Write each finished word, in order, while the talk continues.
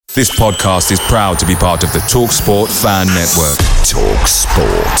This podcast is proud to be part of the TalkSport Fan Network.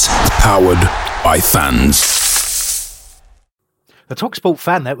 TalkSport. Powered by fans. The TalkSport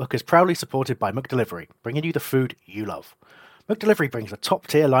Fan Network is proudly supported by McDelivery, bringing you the food you love. McDelivery brings a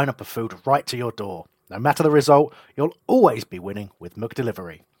top-tier lineup of food right to your door. No matter the result, you'll always be winning with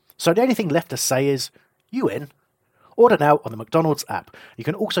McDelivery. So the only thing left to say is, you in? Order now on the McDonald's app. You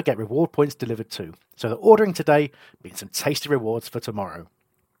can also get reward points delivered too. So the ordering today means some tasty rewards for tomorrow.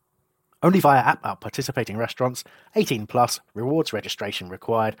 Only via app at participating restaurants. 18 plus. Rewards registration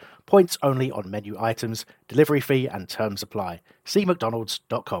required. Points only on menu items. Delivery fee and terms apply. See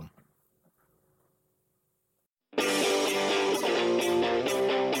mcdonalds.com.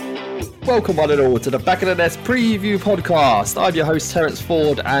 Welcome one and all to the Back of the Nest preview podcast. I'm your host Terence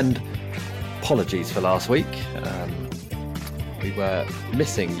Ford, and apologies for last week. We were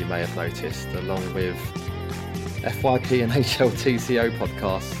missing, you may have noticed, along with FYP and HLTCO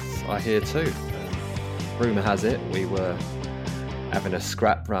podcasts. I hear too. Rumour has it we were having a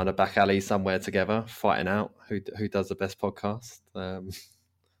scrap round a back alley somewhere together, fighting out who does the best podcast.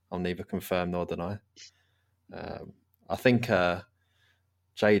 I'll neither confirm nor deny. I think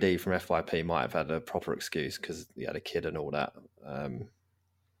JD from FYP might have had a proper excuse because he had a kid and all that.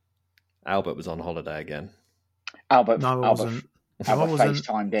 Albert was on holiday again. Albert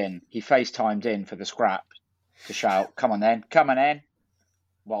FaceTimed in. He FaceTimed in for the scrap to shout, "Come on then, come on then."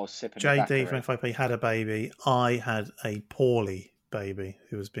 While sipping JD from FYP had a baby. I had a poorly baby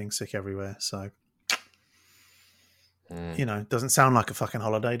who was being sick everywhere. So, you know, doesn't sound like a fucking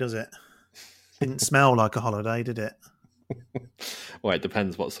holiday, does it? Didn't smell like a holiday, did it? Well, it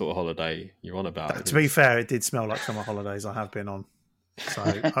depends what sort of holiday you're on about. To be fair, it did smell like summer holidays I have been on. So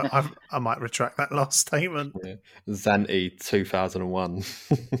I might retract that last statement. Yeah. Zante 2001.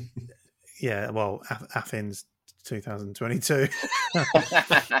 Yeah, well, Athens 2022.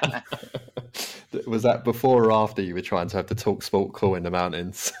 Was that before or after you were trying to have the TalkSport call in the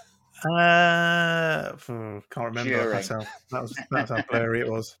mountains? Can't remember myself. That's how blurry it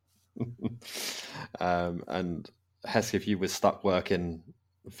was. And Hesketh, you were stuck working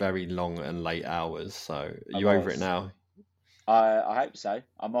very long and late hours. So are you over it now? I hope so.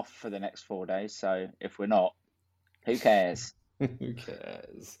 I'm off for the next 4 days. So if we're not, who cares? Who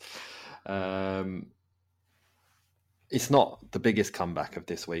cares? It's not the biggest comeback of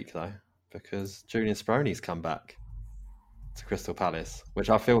this week, though, because Julian Speroni's come back to Crystal Palace, which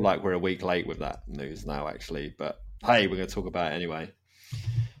I feel like we're a week late with that news now, actually. But hey, we're going to talk about it anyway,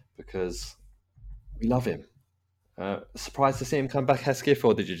 because we love him. Surprised to see him come back, Hesketh,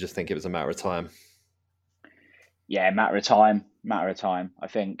 or did you just think it was a matter of time? Yeah, matter of time. I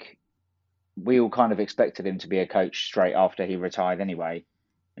think we all kind of expected him to be a coach straight after he retired anyway,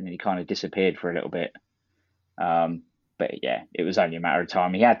 and then he kind of disappeared for a little bit. But yeah, it was only a matter of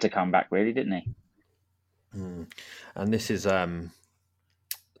time. He had to come back, really, didn't he? And this is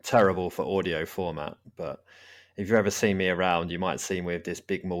terrible for audio format, but if you've ever seen me around, you might see me with this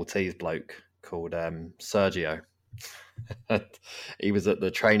big Maltese bloke called Sergio. He was at the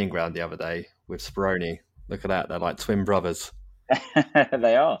training ground the other day with Speroni. Look at that. They're like twin brothers.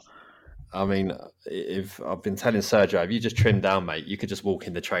 They are. I mean, if I've been telling Sergio, if you just trim down, mate, you could just walk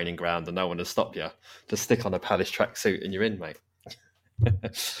in the training ground and no one will stop you. Just stick on a Palace tracksuit and you're in, mate.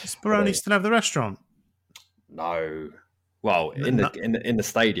 Speroni still have the restaurant? No. Well, in the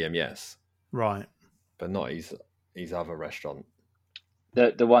stadium, yes. Right. But not his other restaurant.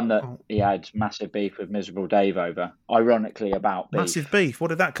 The one that he had massive beef with Miserable Dave over, ironically about beef. Massive beef? What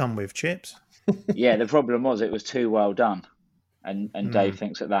did that come with, chips? Yeah, the problem was it was too well done. And Dave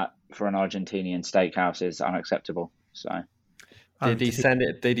thinks that for an Argentinian steakhouse is unacceptable. So, did he send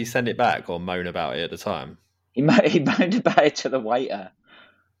it back or moan about it at the time? He moaned about it to the waiter.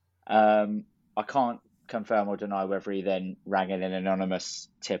 I can't confirm or deny whether he then rang in an anonymous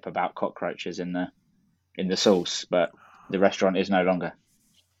tip about cockroaches in the sauce, but the restaurant is no longer.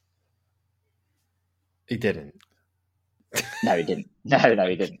 He didn't. No, he didn't. No,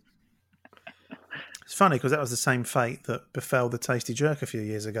 he didn't. It's funny because that was the same fate that befell the Tasty Jerk a few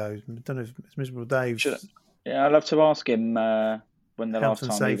years ago. I don't know if it's Miserable Dave. Yeah, I'd love to ask him when the Health last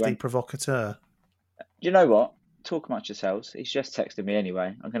and time safety he went. provocateur. You know what? Talk amongst yourselves. He's just texted me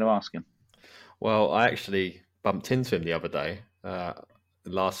anyway. I'm going to ask him. Well, I actually bumped into him the other day.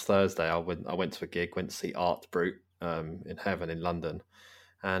 Last Thursday, I went to a gig, went to see Art Brut in Heaven in London.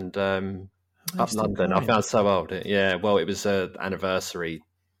 And up London, I found so old. Yeah, well, it was an anniversary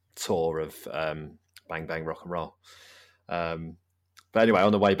tour of Bang Bang Rock and Roll. But anyway,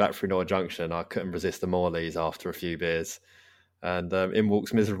 on the way back through North Junction, I couldn't resist the Morleys after a few beers. And in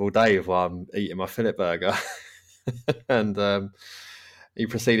walks Miserable Dave while I'm eating my fillet burger. And he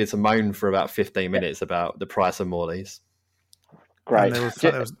proceeded to moan for about 15 minutes about the price of Morley's. Great. And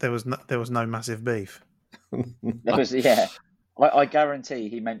there was no massive beef. There was, yeah. I guarantee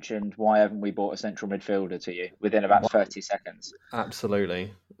he mentioned, why haven't we bought a central midfielder to you within about 30 seconds.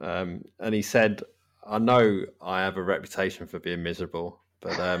 Absolutely. And he said, I know I have a reputation for being miserable,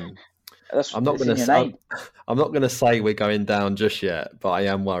 but I'm not going to say we're going down just yet, but I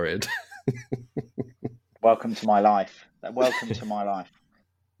am worried. Welcome to my life. Welcome to my life.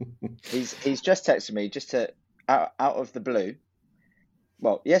 He's just texted me out of the blue.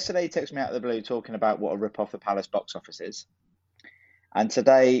 Well, yesterday he texted me out of the blue talking about what a rip-off the Palace box office is. And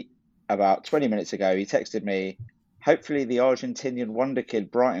today, about 20 minutes ago, he texted me, hopefully the Argentinian wonder kid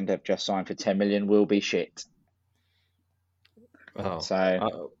Brighton have just signed for 10 million will be shit. Oh,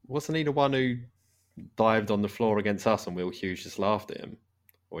 so wasn't he the one who dived on the floor against us and Will Hughes just laughed at him?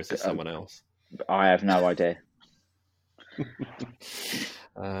 Or is it someone else? I have no idea.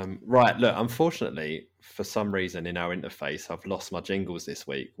 Right, look, unfortunately, for some reason in our interface, I've lost my jingles this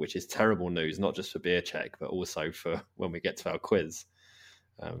week, which is terrible news, not just for Beer Check, but also for when we get to our quiz.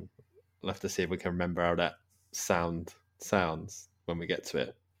 We'll have to see if we can remember how that sounds when we get to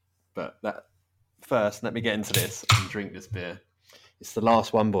it. But first, let me get into this and drink this beer. It's the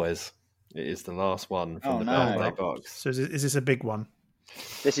last one, boys. It is the last one from the birthday box. So is this a big one?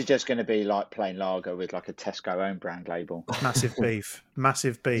 This is just going to be like plain lager with like a Tesco own brand label. Massive beef.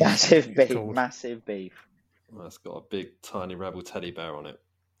 Massive beef. Massive beef. Massive beef. Well, it's got a big, tiny rebel teddy bear on it.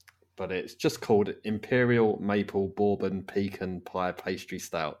 But it's just called Imperial Maple Bourbon Pecan Pie Pastry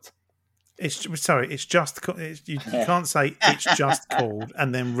Stout. You can't say it's just called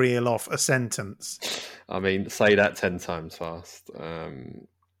and then reel off a sentence. I mean, say that 10 times fast.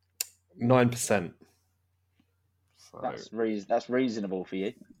 9%. So. That's reasonable for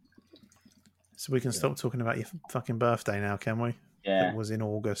you. So we can stop talking about your fucking birthday now, can we? Yeah. It was in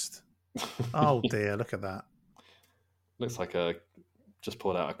August. Oh dear, look at that. Looks like just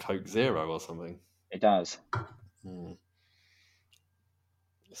poured out a Coke Zero or something. It does. Mm.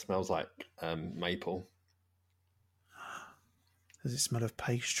 It smells like maple. Does it smell of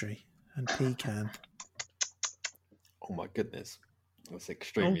pastry and pecan? Oh my goodness. It's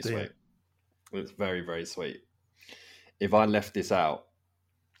extremely sweet. It's very, very sweet. If I left this out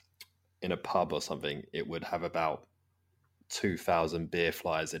in a pub or something, it would have about 2,000 beer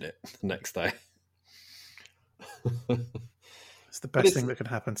flies in it the next day. It's the best thing that could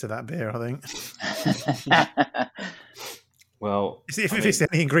happen to that beer, I think. Well, if it's the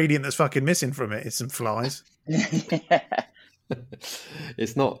only ingredient that's fucking missing from it, it's some flies.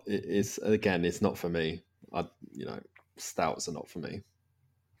 It's not. It's not for me. Stouts are not for me.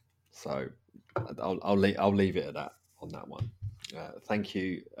 So I'll leave it at that on that one. Thank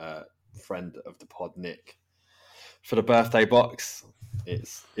you, friend of the pod, Nick, for the birthday box. It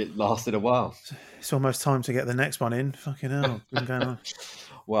lasted a while. It's almost time to get the next one in. Fucking hell, been going on.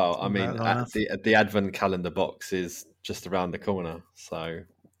 Well, I mean, the advent calendar box is just around the corner. So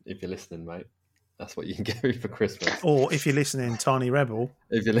if you're listening, mate, that's what you can get me for Christmas. Or if you're listening, Tiny Rebel.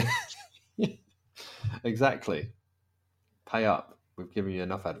 Exactly. Pay up. We've given you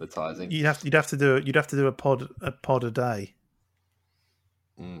enough advertising. You'd have to do a pod a day.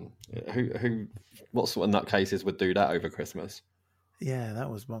 Who? What sort of nutcases would do that over Christmas? Yeah, that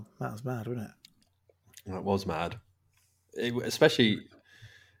was mad, wasn't it? It was mad. Especially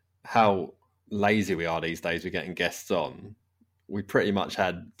how lazy we are these days. We're getting guests on. We pretty much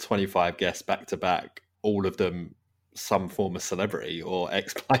had 25 guests back to back, all of them some form of celebrity or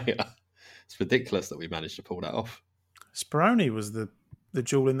ex-player. It's ridiculous that we managed to pull that off. Speroni was the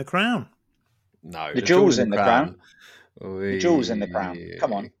jewel in the crown. No, the jewels in the crown. The jewels in the crown.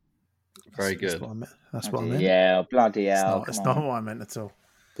 Come on. Very good. That's what I meant. Yeah, bloody hell. It's not what I meant at all.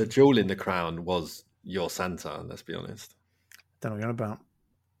 The jewel in the crown was your Santa, let's be honest. Don't know what you're on about.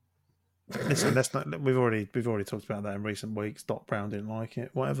 Listen, let's not. We've already talked about that in recent weeks. Doc Brown didn't like it.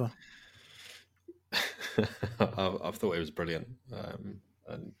 Whatever. I thought it was brilliant,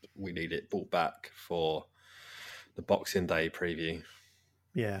 and we need it brought back for the Boxing Day preview.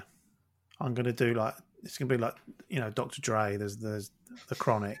 Yeah, I'm gonna do it's gonna be like Dr. Dre. There's the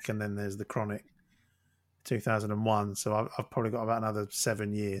Chronic, and then there's the Chronic 2001. So I've probably got about another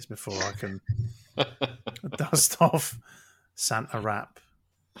 7 years before I can dust off Santa Rap,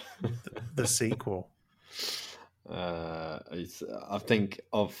 the sequel. I think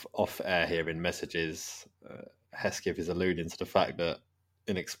off air here in messages, Hesketh is alluding to the fact that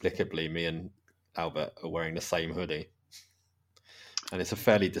inexplicably me and Albert are wearing the same hoodie, and it's a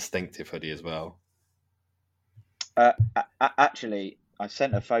fairly distinctive hoodie as well. Actually, I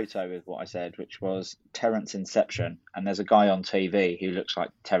sent a photo with what I said, which was Terence Inception, and there's a guy on TV who looks like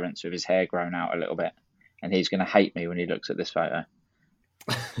Terence with his hair grown out a little bit, and he's going to hate me when he looks at this photo.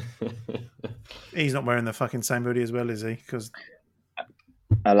 He's not wearing the fucking same hoodie as well, is he? Because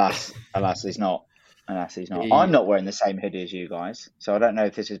alas, he's not. Alas, he's not. I'm not wearing the same hoodie as you guys, so I don't know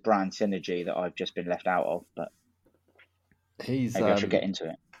if this is brand synergy that I've just been left out of, but maybe I should get into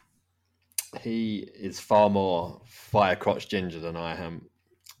it. He is far more fire crotch ginger than I am,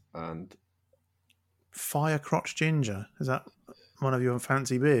 and fire crotch ginger, is that one of your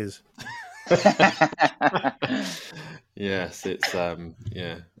fancy beers? Yes, it's a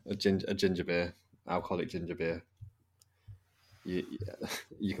ginger beer, alcoholic ginger beer.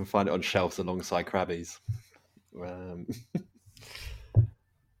 You can find it on shelves alongside Krabbies.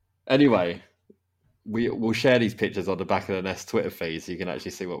 Anyway, we'll share these pictures on the Back of the Nest Twitter feed so you can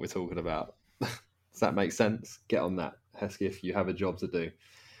actually see what we're talking about. Does that make sense? Get on that, Hesketh. You have a job to do.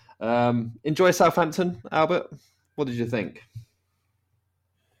 Enjoy Southampton, Albert. What did you think?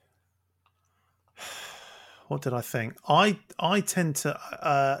 What did I think? I tend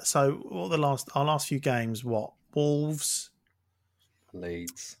to so our last few games, Wolves,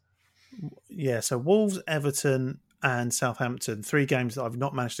 Leeds. Yeah, so Wolves, Everton and Southampton, 3 games that I've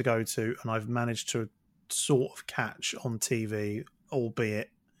not managed to go to and I've managed to sort of catch on TV, albeit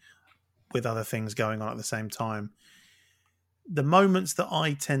with other things going on at the same time. The moments that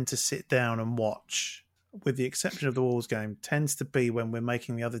I tend to sit down and watch, with the exception of the Wolves game, tends to be when we're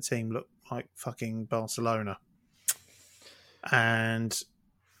making the other team look like fucking Barcelona. And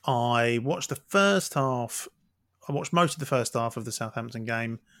I watched the first half. I watched most of the first half of the Southampton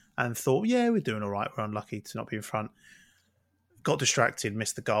game and thought, yeah, we're doing all right. We're unlucky to not be in front. Got distracted,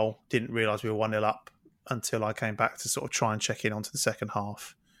 missed the goal. Didn't realise we were 1-0 up until I came back to sort of try and check in onto the second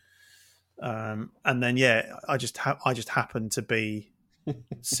half. And then, I just happened to be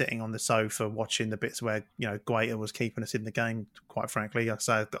sitting on the sofa watching the bits where, Guaita was keeping us in the game, quite frankly. I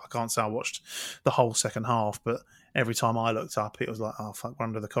can't say I watched the whole second half, but every time I looked up, it was like, oh, fuck, we're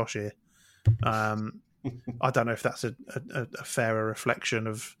under the cosh here. I don't know if that's a fairer reflection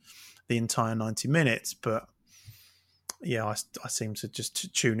of the entire 90 minutes, but yeah, I seem to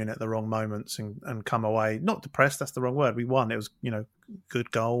just tune in at the wrong moments and come away, not depressed, that's the wrong word. We won. It was, good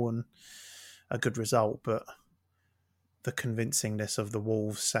goal and a good result, but the convincingness of the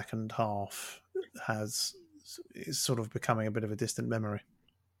Wolves second half is sort of becoming a bit of a distant memory.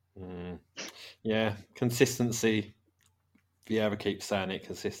 Yeah, consistency. Vieira keeps saying it.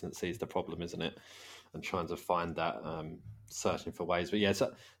 Consistency is the problem, isn't it? And trying to find that, searching for ways. But yeah,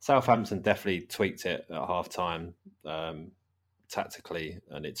 so Southampton definitely tweaked it at half time tactically,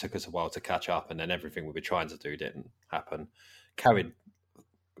 and it took us a while to catch up. And then everything we were trying to do didn't happen. Carried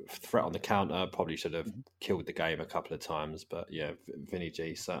threat on the counter, probably should have killed the game a couple of times. But yeah, Vinny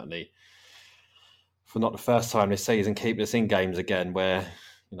G certainly, for not the first time this season, keeping us in games again where,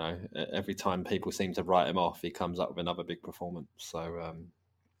 every time people seem to write him off, he comes up with another big performance. So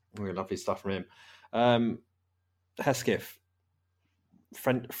really lovely stuff from him. Hesketh,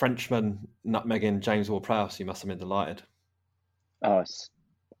 Frenchman nutmegging James Ward-Prowse, you must have been delighted. Oh,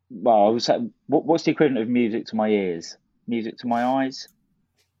 well, I would say, what's the equivalent of music to my ears? Music to my eyes?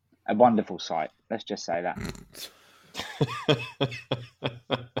 A wonderful sight. Let's just say that.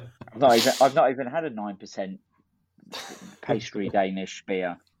 I've not even had a 9% pastry Danish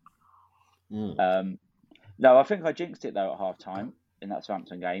beer. No, I think I jinxed it though at half time in that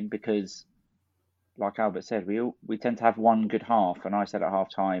Southampton game because, like Albert said, we tend to have one good half, and I said at half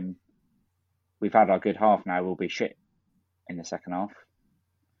time, we've had our good half now, we'll be shit in the second half,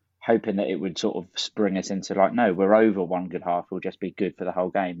 hoping that it would sort of spring us into like, no, we're over one good half, we'll just be good for the whole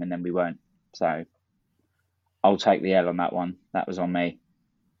game, and then we weren't. So I'll take the L on that one. That was on me.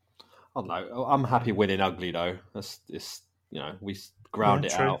 I don't know. I'm happy winning ugly though. It's we ground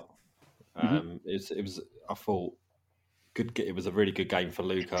it out. It was. I thought good. It was a really good game for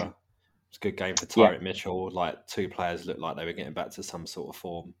Luca. It was a good game for Tyrick Mitchell. Like 2 players looked like they were getting back to some sort of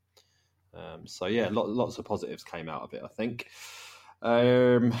form. So yeah, lots of positives came out of it, I think.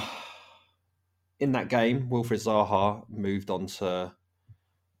 In that game, Wilfried Zaha moved on to,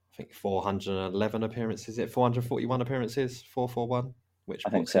 I think, 411 appearances. Is it 441 appearances? 441, which I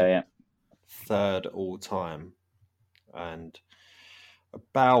think so. Yeah. 3rd all time, and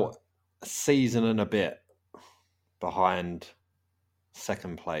about a season and a bit behind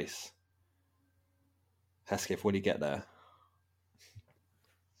 2nd place. Hesketh, will he get there?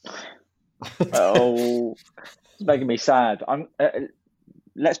 Oh, it's making me sad.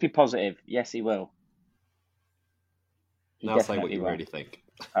 Let's be positive. Yes, he will. Now say what you really think.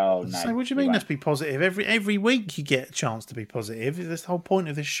 Oh, no. So what do you mean? Let's be positive. Every week you get a chance to be positive. That's the whole point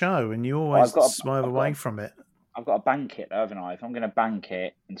of this show, and you always swerve away from it. I've got to bank it, haven't I? If I'm going to bank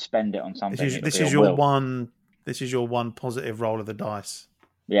it and spend it on something, this is your one. This is your one positive roll of the dice.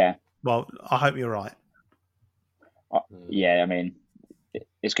 Yeah. Well, I hope you're right. Yeah, I mean,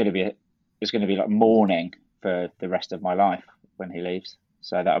 it's going to be like mourning for the rest of my life when he leaves.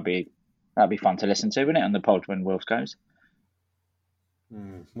 So that'll be fun to listen to, wouldn't it, on the pod when Wilf goes?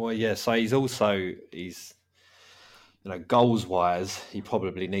 Well, yeah. So he's goals wise, he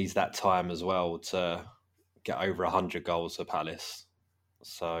probably needs that time as well to get over 100 goals for Palace.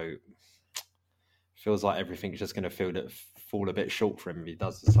 So feels like everything's just going to fall a bit short for him if he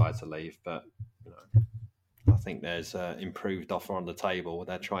does decide to leave. But I think there's an improved offer on the table.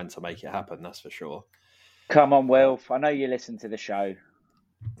 They're trying to make it happen, that's for sure. Come on, Wilf. I know you listen to the show.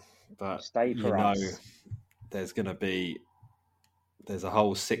 But stay for us. There's a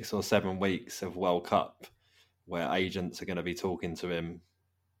whole 6 or 7 weeks of World Cup where agents are going to be talking to him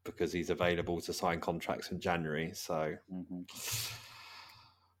because he's available to sign contracts in January. So,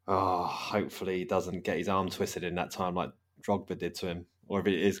 hopefully he doesn't get his arm twisted in that time like Drogba did to him. Or if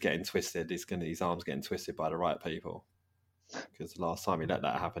it is getting twisted, his arm's getting twisted by the right people. Because the last time he let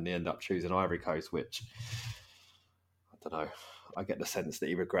that happen, he ended up choosing Ivory Coast, which, I don't know, I get the sense that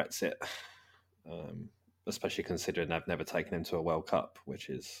he regrets it. Especially considering they've never taken him to a World Cup,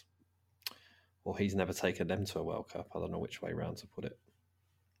 he's never taken them to a World Cup. I don't know which way round to put it.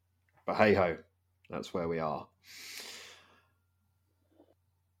 But hey-ho, that's where we are.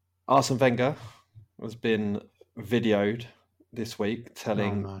 Arsene Wenger has been videoed this week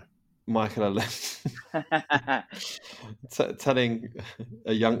telling telling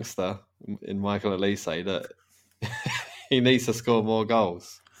a youngster in Michael Elise that he needs to score more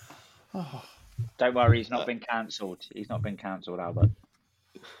goals. Oh. Don't worry, he's not been cancelled. He's not been cancelled, Albert.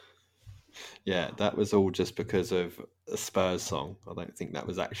 Yeah, that was all just because of a Spurs song. I don't think that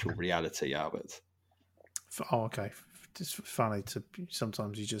was actual reality, Albert. Oh, okay. It's funny to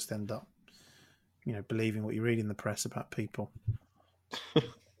sometimes you just end up, believing what you read in the press about people.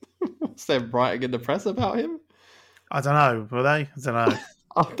 Was there writing in the press about him? I don't know. Were they? I don't know.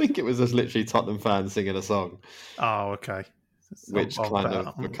 I think it was just literally Tottenham fans singing a song. Oh, okay. Which kind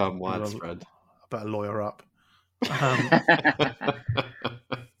of become widespread. I better lawyer up.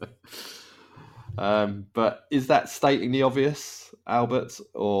 But is that stating the obvious, Albert?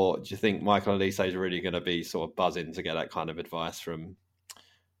 Or do you think Michael Elise is really going to be sort of buzzing to get that kind of advice from,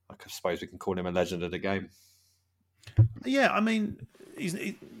 I suppose we can call him a legend of the game? Yeah, I mean, he's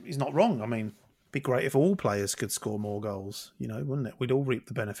not wrong. I mean, it'd be great if all players could score more goals, wouldn't it? We'd all reap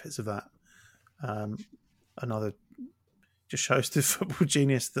the benefits of that. Just shows the football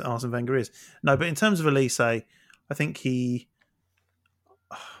genius that Arsene Wenger is. No, but in terms of Elise, I think I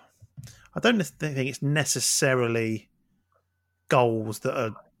don't think it's necessarily goals that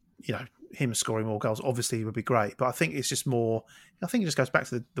are, him scoring more goals. Obviously, would be great, but I think it's just more. I think it just goes back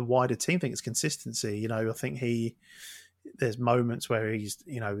to the wider team. I think it's consistency. I think there's moments where he's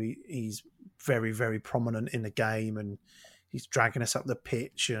very, very prominent in the game, and he's dragging us up the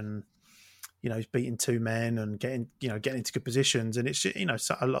pitch, and he's beating 2 men and getting into good positions, and it's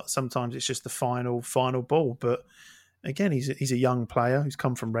sometimes it's just the final ball. But again, he's a young player who's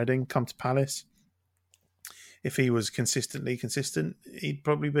come from Reading, come to Palace. If he was consistently consistent, he'd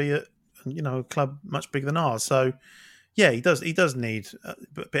probably be at a club much bigger than ours. So yeah, he does need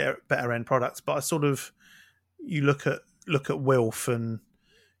better end products. But I sort of look at Wilf, and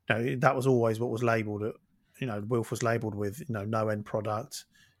that was always what was labelled at. Wilf was labelled with no end product.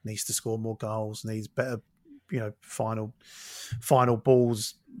 Needs to score more goals, needs better, final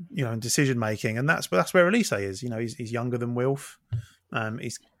balls, and decision making, and that's where Elise is. He's younger than Wilf.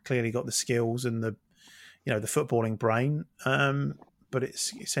 He's clearly got the skills and the footballing brain. But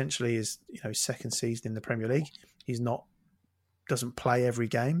it's essentially his second season in the Premier League. Doesn't play every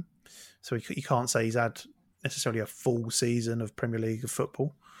game, so you can't say he's had necessarily a full season of Premier League of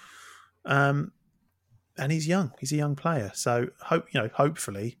football. And he's young. He's a young player. So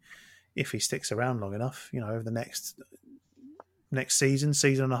hopefully, if he sticks around long enough, over the next season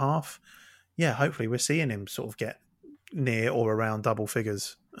and a half, hopefully we're seeing him sort of get near or around double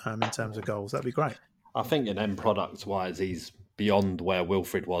figures in terms of goals. That'd be great. I think in end product wise, he's beyond where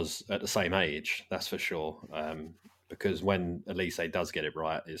Wilfred was at the same age. That's for sure. Because when Elise does get it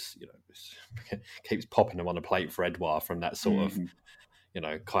right, keeps popping him on a plate for Edouard from that sort of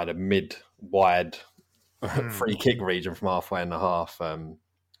kind of mid-wide free kick region from halfway in the half.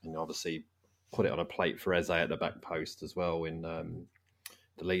 Obviously put it on a plate for Eze at the back post as well in the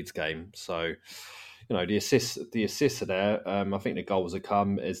Leeds game. So, the assists are there. I think the goals have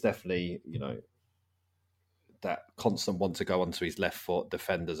come. It's definitely, that constant want to go onto his left foot.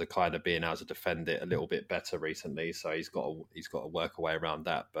 Defenders are kind of being able to defend it a little bit better recently, so he's got to work a way around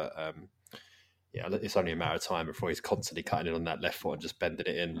that. But it's only a matter of time before he's constantly cutting in on that left foot and just bending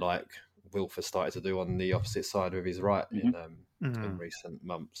it in like Wilfer started to do on the opposite side with his right in recent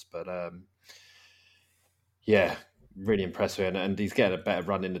months. But really impressive, and he's getting a better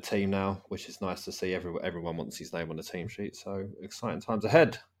run in the team now, which is nice to see. Everyone wants his name on the team sheet, so exciting times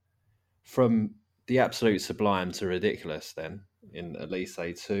ahead. From the absolute sublime to ridiculous, then in Elise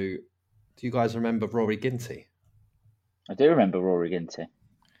A2, do you guys remember Rory Ginty? I do remember Rory Ginty.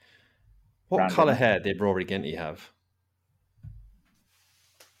 What colour hair did Rory Ginty have?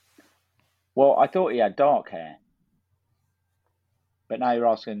 Well, I thought he had dark hair, but now you're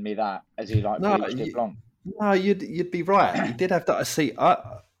asking me that as he bleached it blonde. No, you'd be right. He did have that. See,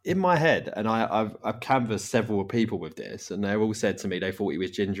 in my head, and I've canvassed several people with this, and they all said to me they thought he was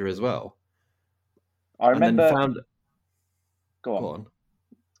ginger as well. I remember. Go Go on.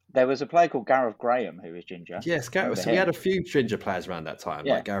 There was a player called Gareth Graham who was ginger. Yes, Gareth. So we had a few ginger players around that time.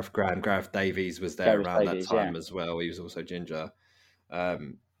 Yeah. Like Gareth Graham, Gareth Davies was there around that time as well. He was also ginger.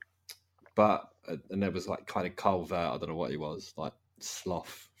 And there was like kind of Carl Vert, I don't know what he was, like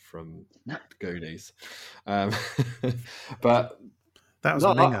Sloth from Goonies. But that was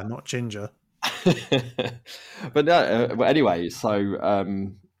Minger, not Ginger. But anyway,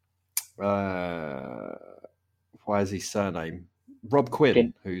 so why is his surname? Rob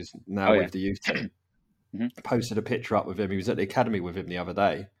Quinn, who's now with the youth team, posted a picture up with him. He was at the academy with him the other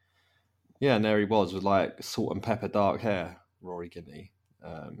day. Yeah, and there he was with like salt and pepper dark hair, Rory Ginty.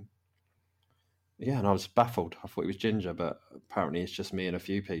 And I was baffled. I thought he was ginger, but apparently it's just me and a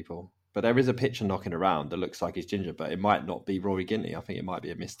few people. But there is a picture knocking around that looks like he's ginger, but it might not be Rory Ginty. I think it might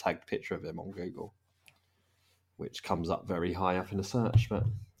be a mistagged picture of him on Google, which comes up very high up in the search. But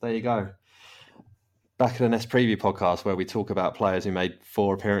there you go. Back in the Nest Preview podcast where we talk about players who made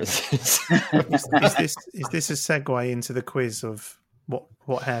 4 appearances. Is this a segue into the quiz of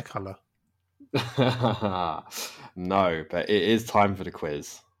what hair colour? No, but it is time for the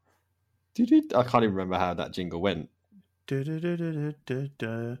quiz. I can't even remember how that jingle went. And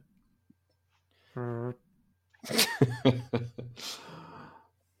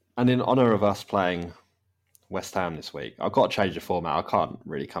in honour of us playing West Ham this week, I've got to change the format. I can't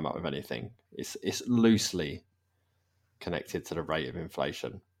really come up with anything. It's loosely connected to the rate of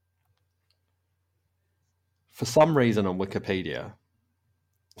inflation. For some reason on Wikipedia,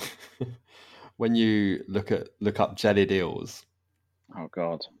 when you look up jellied eels, oh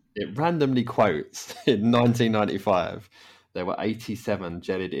god, it randomly quotes in 1995 there were 87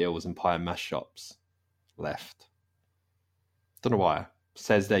 jellied eels and pie and mash shops left. Don't know why.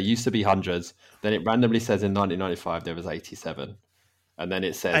 Says there used to be hundreds. Then it randomly says in 1995 there was 87. And then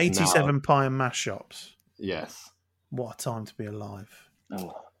it says 87 now, pie and mash shops. Yes. What a time to be alive.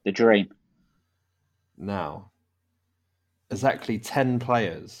 Oh, the dream. Now, exactly 10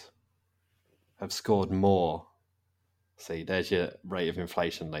 players have scored more. See, there's your rate of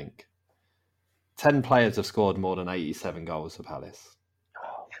inflation link. 10 players have scored more than 87 goals for Palace.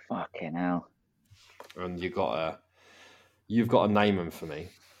 Oh, fucking hell. And you've got to name them for me.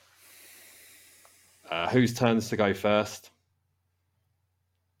 Whose turns to go first?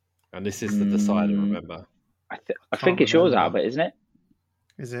 And this is the decider, remember? I think it's yours, Albert, isn't it?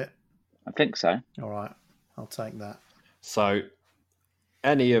 Is it? I think so. All right. I'll take that. So,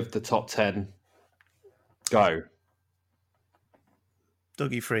 any of the top 10, go.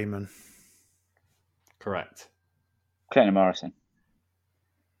 Dougie Freeman. Correct. Clayton Morrison.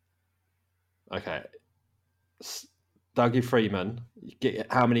 Okay. Dougie Freeman,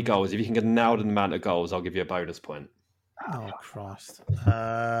 get how many goals? If you can get nailed in the amount of goals, I'll give you a bonus point. Oh, Christ.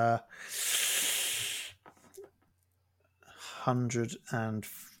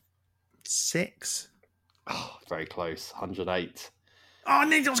 106. Oh, very close. 108. Oh, I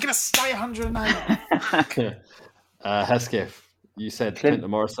was going to say 108. Hesketh, you said Clinton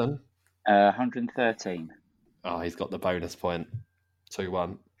Morrison? 113. Oh, he's got the bonus point.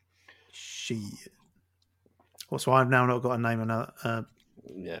 2-1. Shit. Well, so I've now not got to name another.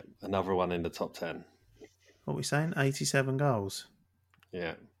 Another one in the top 10. What are we saying? 87 goals.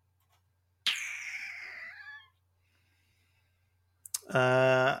 Yeah.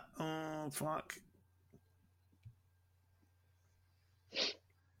 Oh, fuck.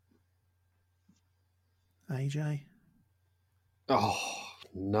 AJ? Oh,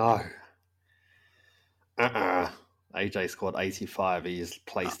 no. AJ scored 85. He is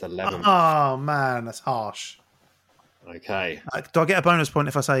placed 11th. Oh, man, that's harsh. Okay. Do I get a bonus point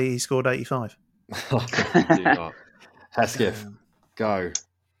if I say he scored 85? I do not. Hesketh, go.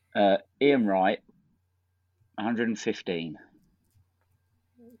 Ian Wright, 115.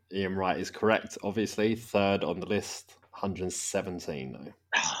 Ian Wright is correct, obviously. Third on the list, 117, though.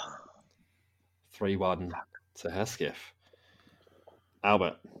 3-1 to Hesketh.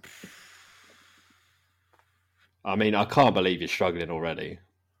 Albert. I mean, I can't believe you're struggling already.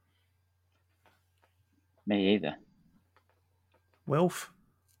 Me either. Wilf.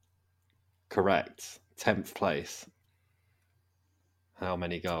 Correct. 10th place. How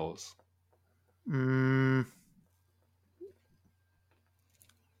many goals? Late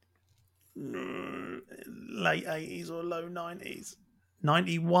 80s or low 90s.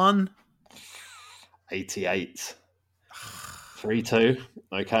 91. 88. 3-2.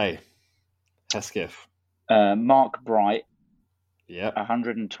 Okay. Hesketh. Mark Bright, Yep.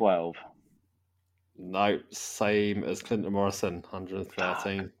 112. No, same as Clinton Morrison,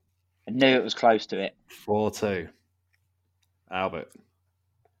 113. I knew it was close to it. 4-2. Albert.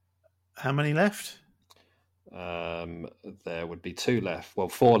 How many left? There would be 2 left. Well,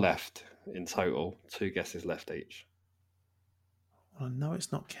 4 left in total. 2 guesses left each. Well, I know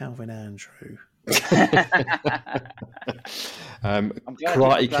it's not Calvin Andrew.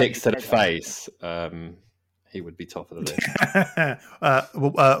 Karate kicks to the face. He would be top of the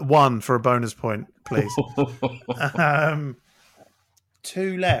list. 1 for a bonus point, please.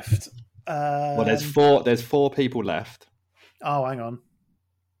 2 left. Well, there's 4 people left. Oh, hang on.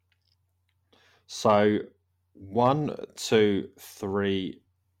 So 1, 2, 3.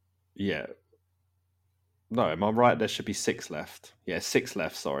 Yeah. No, am I right? There should be 6 left. Yeah, 6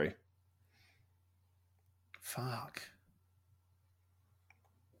 left. Sorry. Fuck.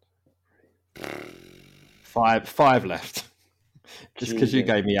 5 left. Just because you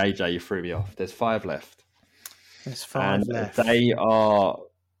gave me AJ, you threw me off. There's 5 left. There's 5 left. They are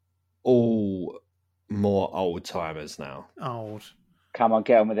all more old timers now. Old. Come on,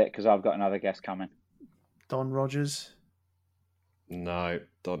 get on with it, because I've got another guest coming. Don Rogers. No,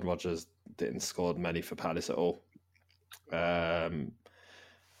 Don Rogers didn't score many for Palace at all. Can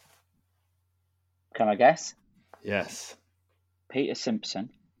I guess? Yes. Peter Simpson.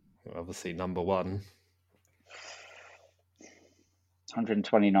 Obviously, number 1.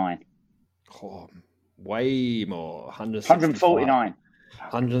 129. Oh, way more. 149.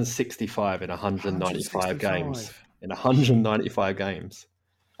 165 in 195 games. 165. In 195 games.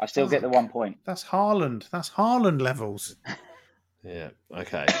 I still get the 1 point. That's Haaland. That's Haaland levels. Yeah.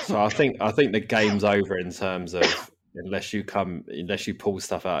 Okay. So I think the game's over in terms of unless you pull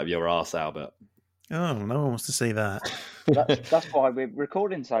stuff out of your arse, Albert. Oh, no one wants to see that. That's why we're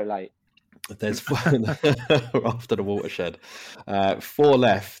recording so late. There's after the watershed. 4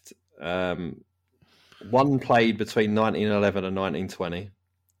 left. 1 played between 1911 and 1920.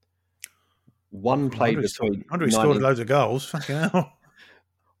 1 played between. I wonder he scored loads of goals. Fucking hell.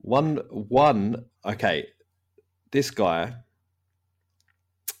 One. Okay, this guy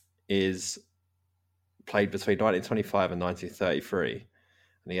is played between 1925 and 1933,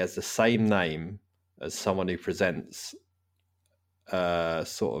 and he has the same name as someone who presents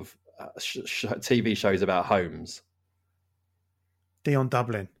sort of TV shows about homes. Dion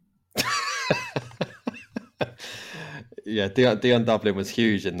Dublin. Yeah, Dion Dublin was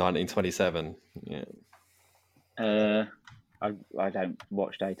huge in 1927. Yeah. I don't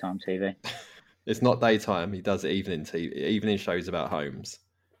watch daytime TV. It's not daytime. He does evening shows about homes.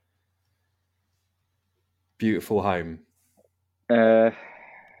 Beautiful Home. No,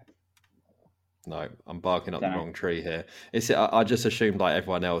 I'm barking up the wrong tree here. I just assumed like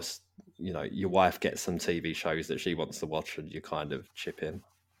everyone else, your wife gets some TV shows that she wants to watch and you kind of chip in.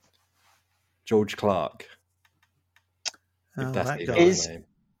 George Clark. Oh, that's that even guy. his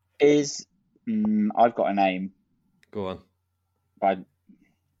name. I've got a name Go on. by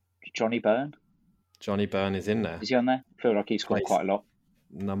Johnny Byrne. Johnny Byrne is in there. Is he on there? I feel like he scored quite a lot.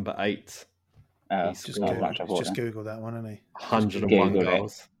 Number 8. Just Googled that one, hasn't he? 101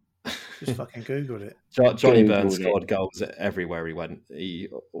 goals. Just fucking Googled it. Johnny Byrne scored goals everywhere he went. He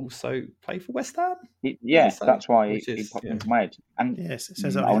also played for West Ham. Yeah, that's why he popped into my head. And yes, it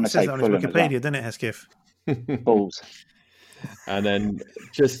says I on want to say his Wikipedia, doesn't it, Hesketh? Balls. And then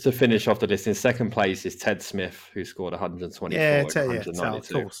just to finish off the list, in second place is Ted Smith, who scored 124. Yeah, of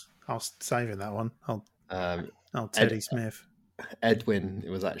course. I was saving that one. Teddy Smith. Edwin,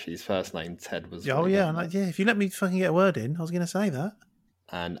 it was actually his first name. Ted was. Oh, yeah. If you let me fucking get a word in, I was going to say that.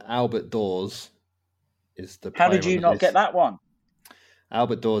 And Albert Dawes is the player. How did you not get that one?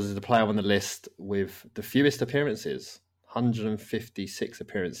 Albert Dawes is the player on the list with the fewest appearances 156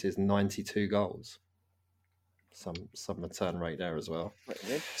 appearances, 92 goals. Some return rate there as well.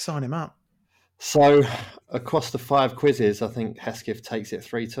 Sign him up. So, across the 5 quizzes, I think Hesketh takes it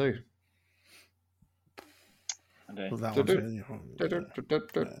 3-2. Okay. Well, that one's really-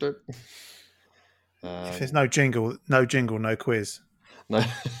 if there's no jingle, no quiz. No,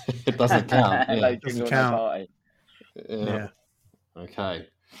 it doesn't count. No Yeah. jingle, no count. party. Yeah. Okay.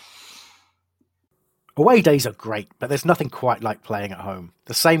 Away days are great, but there's nothing quite like playing at home.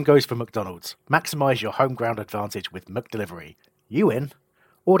 The same goes for McDonald's. Maximise your home ground advantage with McDelivery. You in?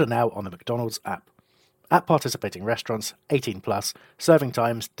 Order now on the McDonald's app. At participating restaurants, 18 plus, serving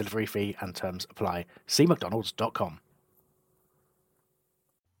times, delivery fee and terms apply. See mcdonalds.com.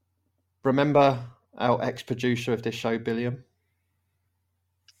 Remember our ex-producer of this show, Billiam?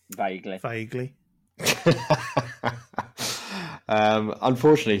 Vaguely.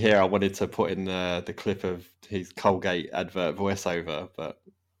 Unfortunately, here I wanted to put in the clip of his Colgate advert voiceover, but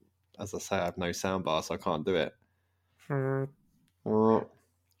as I say, I have no soundbar, so I can't do it.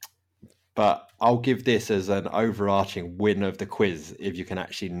 But I'll give this as an overarching win of the quiz if you can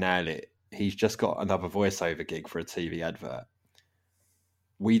actually nail it. He's just got another voiceover gig for a TV advert.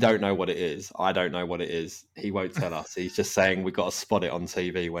 We don't know what it is. I don't know what it is. He won't tell us. He's just saying we've got to spot it on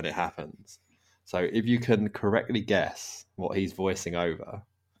TV when it happens. So if you can correctly guess what he's voicing over,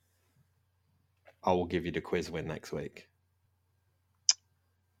 I will give you the quiz win next week.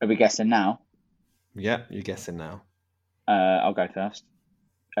 Are we guessing now? Yeah, you're guessing now. I'll go first.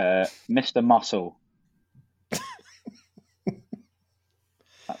 Mr. Muscle.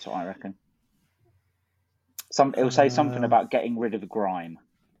 That's what I reckon. It'll say something about getting rid of the grime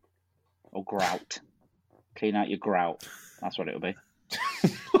or grout. Clean out your grout. That's what it'll be.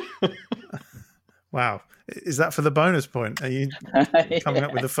 Wow. Is that for the bonus point? Are you coming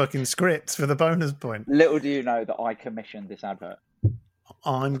up with a fucking script for the bonus point? Little do you know that I commissioned this advert.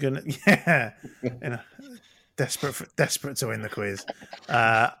 I'm gonna, yeah, desperate to win the quiz.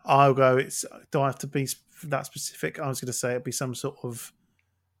 I'll go. Do I have to be that specific? I was going to say it'd be some sort of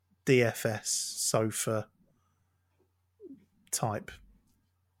DFS sofa type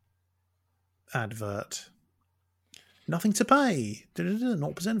advert. Nothing to pay.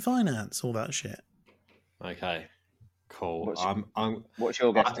 0% finance. All that shit. Okay, cool. What's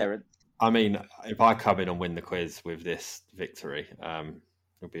your guess, Terence? I mean, if I come in and win the quiz with this victory,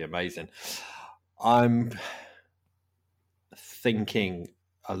 it'll be amazing. I'm thinking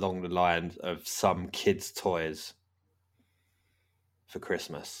along the lines of some kids' toys for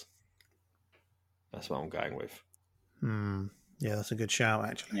Christmas. That's what I'm going with. Yeah, that's a good shout,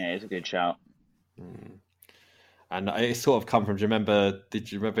 actually. Yeah, it's a good shout. And it's sort of come from,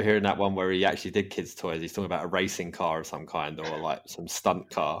 did you remember hearing that one where he actually did kids' toys? He's talking about a racing car of some kind or like some stunt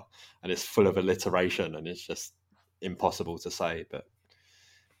car, and it's full of alliteration and it's just impossible to say, but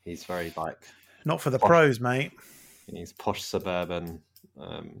he's very like... Not for the pros, mate. He's posh suburban.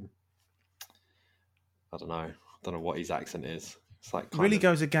 I don't know what his accent is. It's like really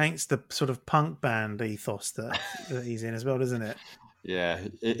goes against the sort of punk band ethos that he's in as well, doesn't it? Yeah,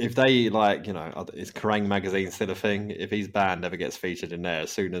 if they like, is Kerrang magazine still a thing? If his band ever gets featured in there,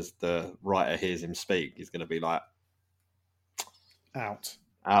 as soon as the writer hears him speak, he's going to be like, out.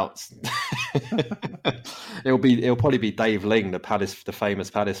 It'll probably be Dave Ling, the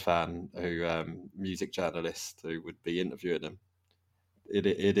famous Palace fan, music journalist who would be interviewing him.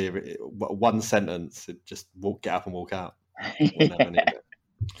 It one sentence, it just get up and walk out.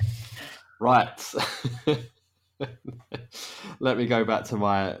 Right. Let me go back to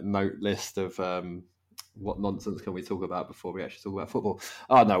my note list of what nonsense can we talk about before we actually talk about football.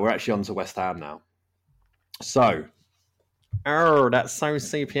 Oh no, we're actually on to West Ham now. So, that's so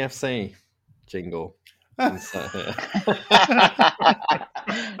CPFC jingle.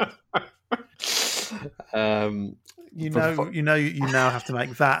 You now have to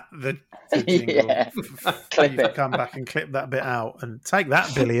make that the jingle. Yeah. Clip it. Come back and clip that bit out and take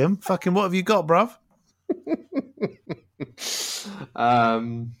that, Billiam. Fucking what have you got, bruv?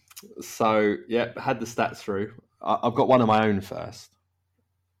 So had the stats through. I've got one of my own first.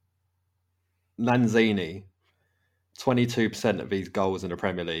 Lanzini, 22% of his goals in the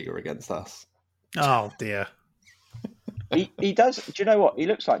Premier League are against us. Oh dear. He does. Do you know what? He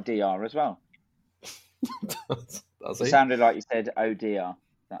looks like DR as well. Does It sounded like you said, "Oh dear."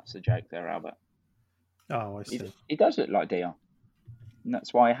 That's a joke there, Albert. Oh, I see. He does look like DR, and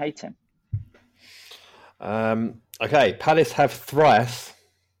that's why I hate him. Okay, Palace have thrice.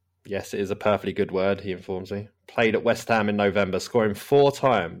 Yes, it is a perfectly good word, he informs me. Played at West Ham in November, scoring 4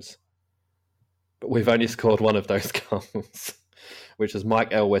 times. But we've only scored one of those goals, which was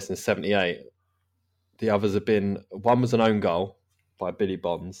Mike Elwes in 78. The others have been... One was an own goal by Billy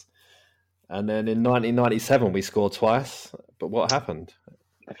Bonds. And then in 1997, we scored twice. But what happened?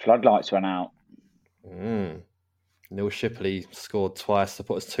 The floodlights went out. Neil Shipley scored twice to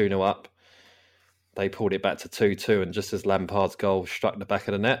put us 2-0 up. They pulled it back to 2-2, and just as Lampard's goal struck the back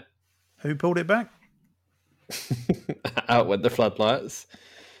of the net, Who pulled it back? out went the floodlights.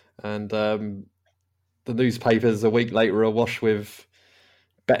 And the newspapers a week later were awash with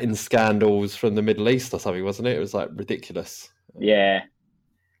betting scandals from the Middle East or something, wasn't it? It was like ridiculous. Yeah.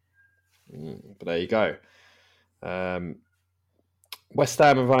 But there you go. West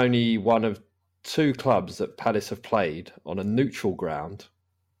Ham have only one of 2 clubs that Palace have played on a neutral ground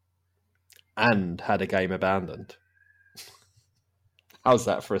and had a game abandoned. How's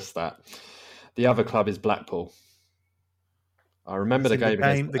that for a stat? The other club is Blackpool. I remember the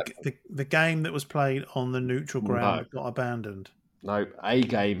game that was played on the neutral ground got abandoned. No, a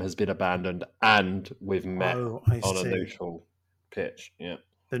game has been abandoned and we've met on a neutral pitch. Yeah,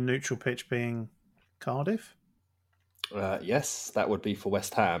 the neutral pitch being Cardiff. Yes, that would be for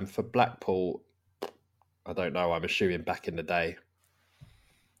West Ham. For Blackpool, I don't know. I'm assuming back in the day.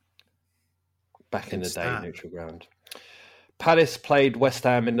 Neutral ground. Palace played West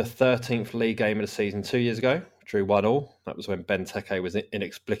Ham in the 13th league game of the season 2 years ago. Drew 1-1. That was when Benteke was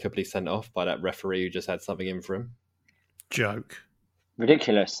inexplicably sent off by that referee who just had something in for him. Joke.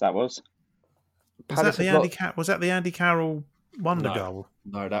 Ridiculous, that was. Was that the Andy Carroll wonder goal?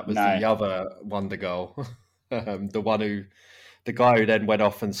 No, that was the other wonder goal. The guy who then went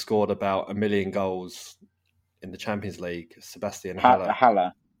off and scored about 1 million goals in the Champions League, Sebastian Haller.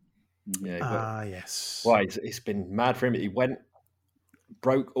 Haller. Yeah. Yes. Well, it's been mad for him. He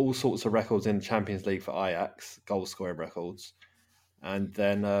broke all sorts of records in the Champions League for Ajax, goal scoring records, and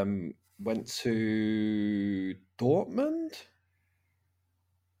then went to Dortmund.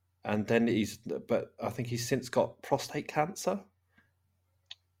 And then but I think he's since got prostate cancer.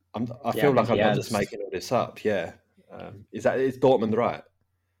 I feel like I'm just making all this up. Yeah, is Dortmund right?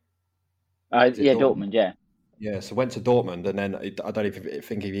 Dortmund. Yeah. Yeah, so went to Dortmund, and then I don't even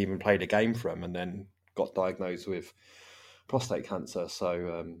think he even played a game for him, and then got diagnosed with prostate cancer.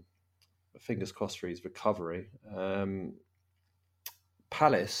 So fingers crossed for his recovery.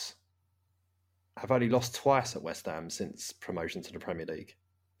 Palace have only lost twice at West Ham since promotion to the Premier League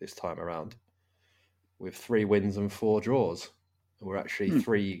this time around, with 3 wins and 4 draws. We're actually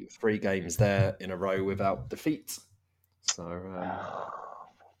three games there in a row without defeat. So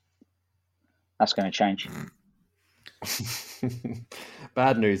that's going to change.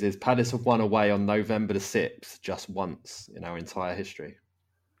 Bad news is Palace have won away on November the 6th just once in our entire history.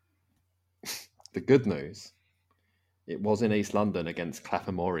 The good news, it was in East London against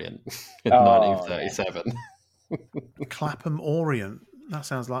Clapham Orient in 1937. Yeah. Clapham Orient? That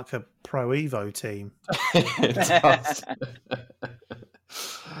sounds like a Pro Evo team. It does.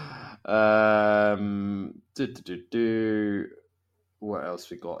 What else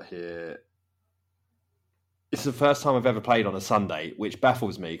we got here? It's the first time I've ever played on a Sunday, which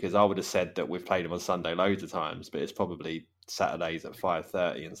baffles me because I would have said that we've played them on Sunday loads of times, but it's probably Saturdays at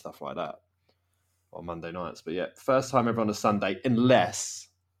 5:30 and stuff like that, or Monday nights. But yeah, first time ever on a Sunday, unless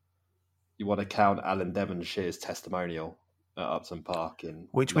you want to count Alan Devonshire's testimonial at Upton Park in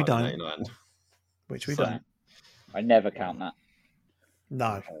which we don't. Which we don't. I never count that.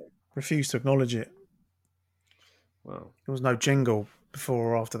 No, refuse to acknowledge it. Well, there was no jingle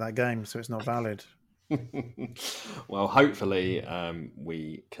before or after that game, so it's not valid. Well, hopefully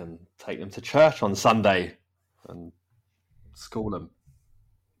we can take them to church on Sunday and school them.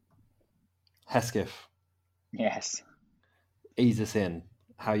 Hesketh. Yes. Ease us in.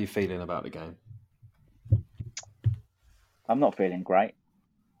 How are you feeling about the game? I'm not feeling great.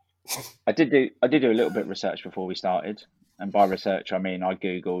 I did do a little bit of research before we started, and by research I mean I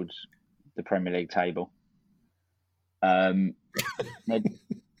googled the Premier League table. They're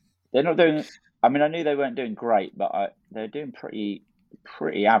not doing. I mean, I knew they weren't doing great, but they're doing pretty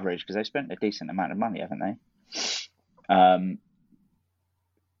average because they spent a decent amount of money, haven't they?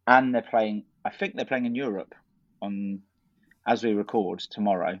 And they're playing. I think they're playing in Europe as we record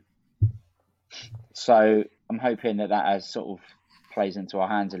tomorrow. So I'm hoping that has sort of plays into our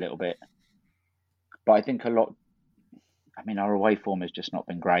hands a little bit. But I think our away form has just not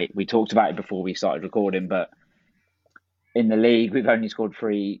been great. We talked about it before we started recording, but in the league we've only scored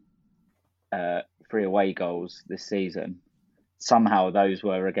 3 away goals this season. Somehow those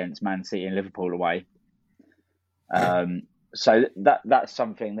were against Man City and Liverpool away. So that's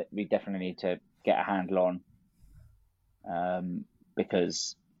something that we definitely need to get a handle on,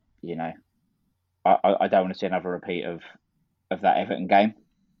 because I don't want to see another repeat of that Everton game.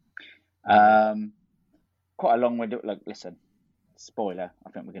 Quite a long way. Look, listen, spoiler. I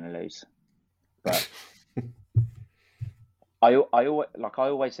think we're going to lose, but I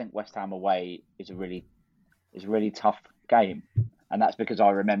always think West Ham away is a really tough game, and that's because I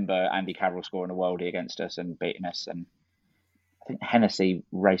remember Andy Carroll scoring a worldie against us and beating us, and I think Hennessy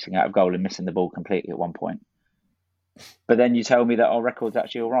racing out of goal and missing the ball completely at one point. But then you tell me that our record's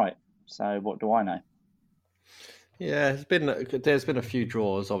actually all right. So what do I know? Yeah, there's been a few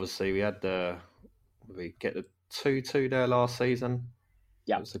draws. Obviously, we get the 2-2 there last season.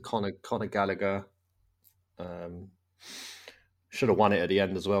 Yeah, it was the Conor Gallagher. Should have won it at the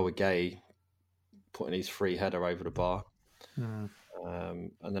end as well with Gay putting his free header over the bar. And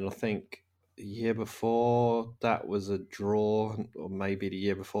then I think the year before that was a draw, or maybe the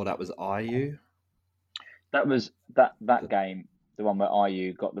year before that was IU. That was that game, the one where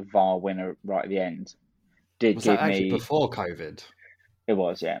IU got the VAR winner right at the end. Was that actually before COVID? It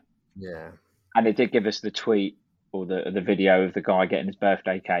was, yeah. Yeah. And it did give us the tweet or the video of the guy getting his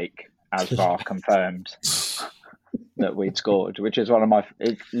birthday cake as VAR confirmed that we'd scored, which is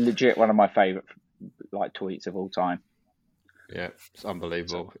legit one of my favourite tweets of all time. Yeah, it's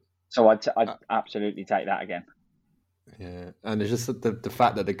unbelievable. So I'd absolutely take that again. Yeah, and it's just the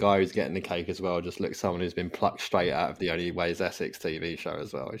fact that the guy who's getting the cake as well just looks someone who's been plucked straight out of the Only Way is Essex TV show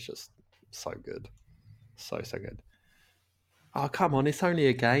as well. It's just so good. So good. Oh, come on, it's only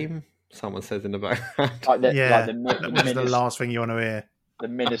a game, someone says in the background. That was the last thing you want to hear. The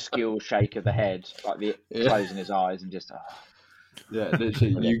minuscule shake of the head, closing his eyes and just... Yeah,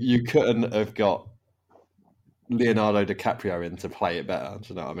 literally, you couldn't have got Leonardo DiCaprio in to play it better. Do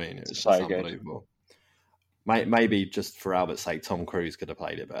you know what I mean? It was so just unbelievable. Good. Maybe just for Albert's sake, Tom Cruise could have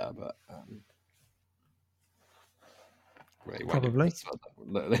played it better, but... Probably.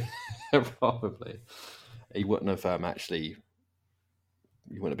 Probably. He wouldn't have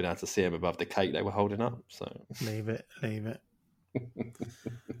you wouldn't have been able to see him above the cake they were holding up. So leave it.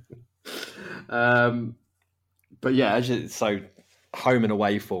 But yeah, so home and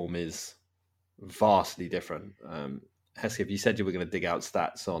away form is vastly different. Hesketh, you said you were going to dig out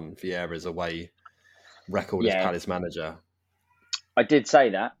stats on Vieira's away record as Palace manager. I did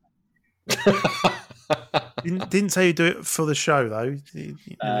say that. Didn't say you do it for the show though.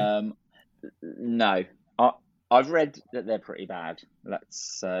 No, I've read that they're pretty bad.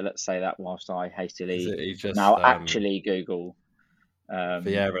 Let's say that whilst I hastily actually Google.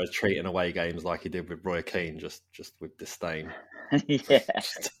 Vieira treating away games like he did with Roy Keane, just with disdain. Yeah,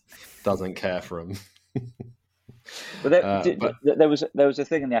 doesn't care for him. But there was a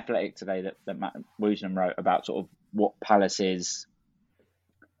thing in the Athletic today that Matt Woosnam wrote about sort of what Palace's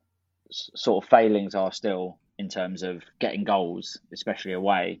sort of failings are still in terms of getting goals, especially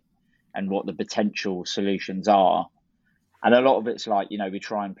away, and what the potential solutions are. And a lot of it's we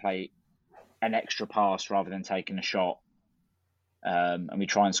try and play an extra pass rather than taking a shot, and we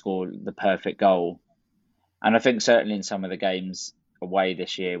try and score the perfect goal. And I think certainly in some of the games away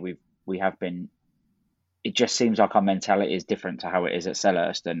this year, we have been. It just seems like our mentality is different to how it is at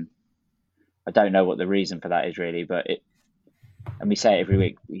Selhurst, and I don't know what the reason for that is really. But and we say it every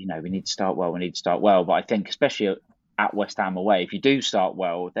week, we need to start well. But I think especially at West Ham away, if you do start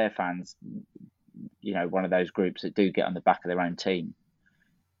well, their fans, one of those groups that do get on the back of their own team.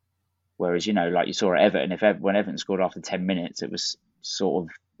 Whereas, like you saw at Everton, when Everton scored after 10 minutes, it was sort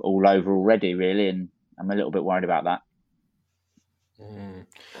of all over already, really. And I'm a little bit worried about that.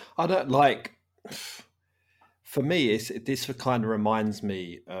 I don't like... For me, this kind of reminds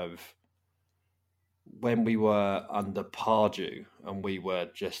me of when we were under Pardew and we were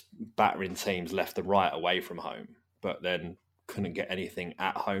just battering teams left and right away from home, but then couldn't get anything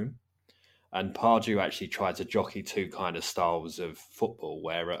at home. And Pardew actually tried to jockey two kind of styles of football,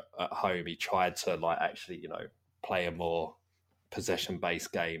 where at home he tried to play a more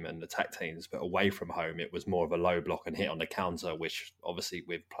possession-based game and attack teams, but away from home it was more of a low block and hit on the counter, which obviously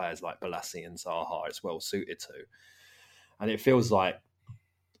with players like Balassi and Zaha it's well suited to. And it feels a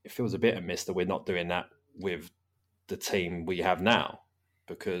bit amiss that we're not doing that with the team we have now,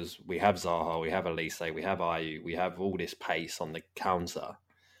 because we have Zaha, we have Elise, we have Ayew, we have all this pace on the counter,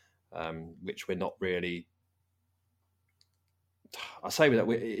 which we're not really... I say that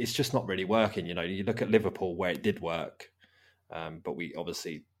it's just not really working. You look at Liverpool where it did work, but we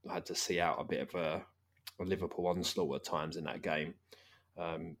obviously had to see out a bit of a Liverpool onslaught at times in that game.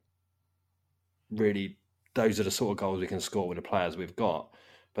 Really, those are the sort of goals we can score with the players we've got.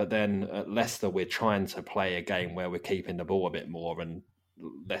 But then at Leicester, we're trying to play a game where we're keeping the ball a bit more, and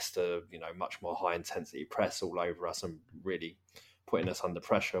Leicester, much more high intensity press all over us and really putting us under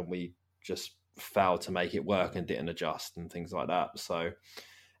pressure, and we just failed to make it work and didn't adjust and things like that. So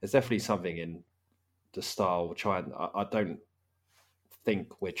there's definitely something in the style. I don't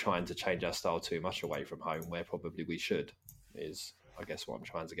think we're trying to change our style too much away from home, where probably we should. is, I guess, what I'm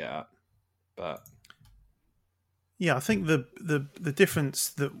trying to get at. But yeah, I think the difference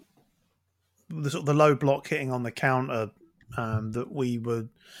that the sort of the low block hitting on the counter that we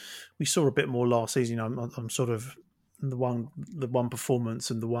saw a bit more last season. I'm sort of the one performance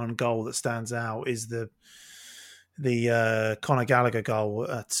and the one goal that stands out is the Conor Gallagher goal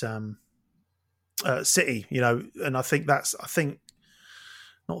at City. And I think not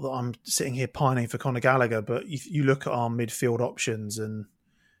that I'm sitting here pining for Conor Gallagher, but you look at our midfield options and.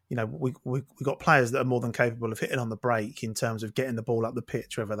 We got players that are more than capable of hitting on the break in terms of getting the ball up the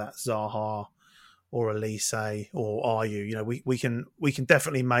pitch, whether that's Zaha or Elise or Ayew. We can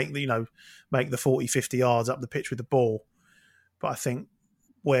definitely make the 40, 50 yards up the pitch with the ball. But I think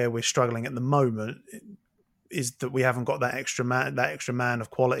where we're struggling at the moment is that we haven't got that extra man of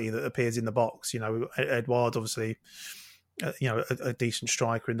quality that appears in the box. Edouard's obviously a decent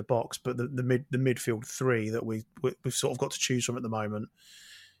striker in the box, but the midfield three that we've sort of got to choose from at the moment.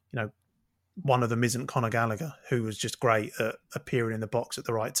 One of them isn't Conor Gallagher, who was just great at appearing in the box at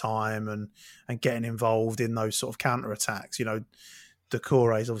the right time and getting involved in those sort of counter attacks.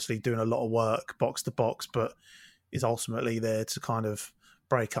 Doucouré is obviously doing a lot of work box to box, but is ultimately there to kind of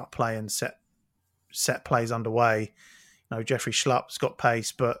break up play and set plays underway. Jeffrey Schlupp's got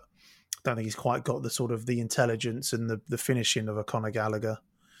pace, but I don't think he's quite got the sort of the intelligence and the finishing of a Conor Gallagher.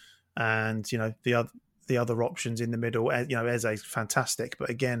 And the other options in the middle, Eze's fantastic, but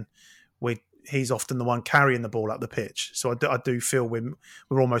again, he's often the one carrying the ball up the pitch. So I do feel we're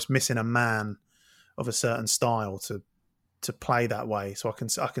almost missing a man of a certain style to play that way. So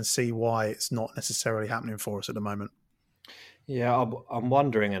I can see why it's not necessarily happening for us at the moment. Yeah, I'm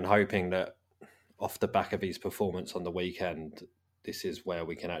wondering and hoping that off the back of his performance on the weekend, this is where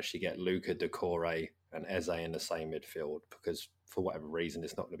we can actually get Luca, Doucouré and Eze in the same midfield, because for whatever reason,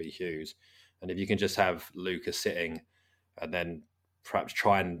 it's not going to be Hughes. And if you can just have Luca sitting and then perhaps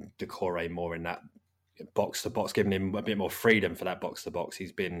try and Doucouré more in that box-to-box, giving him a bit more freedom for that box-to-box.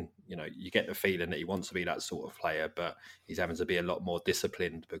 He's been, you get the feeling that he wants to be that sort of player, but he's having to be a lot more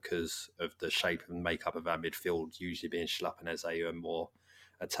disciplined because of the shape and makeup of our midfield, usually being Schlupp and Eze and more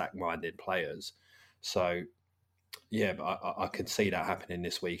attack-minded players. So, yeah, but I can see that happening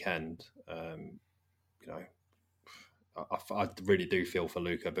this weekend. I really do feel for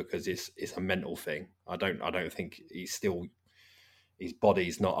Luca because it's a mental thing. I don't think his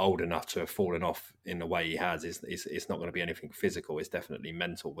body's not old enough to have fallen off in the way he has. It's not going to be anything physical. It's definitely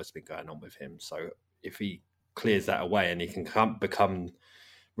mental what's been going on with him. So if he clears that away and he can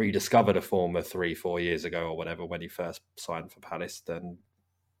rediscover the form of 3-4 years ago or whatever when he first signed for Palace, then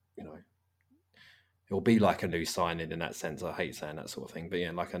he'll be like a new signing in that sense. I hate saying that sort of thing, but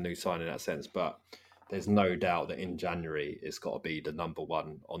yeah, like a new signing in that sense. But there's no doubt that in January, it's got to be the number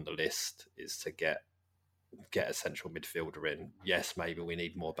one on the list is to get a central midfielder in. Yes, maybe we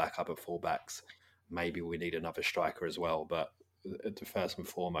need more backup at fullbacks. Maybe we need another striker as well. But first and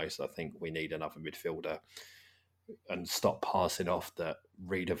foremost, I think we need another midfielder and stop passing off that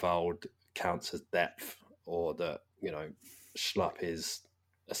Riedewald counts as depth or that, Schlupp is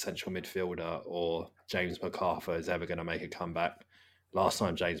a central midfielder or James McArthur is ever going to make a comeback. Last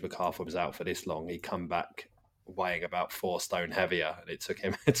time James McArthur was out for this long, he come back weighing about 4 stone heavier, and it took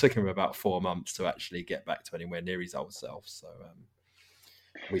him about 4 months to actually get back to anywhere near his old self. So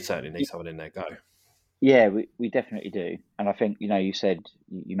we certainly need someone in there. Go. Yeah, we definitely do, and I think you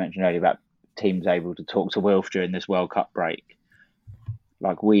mentioned earlier about teams able to talk to Wilf during this World Cup break.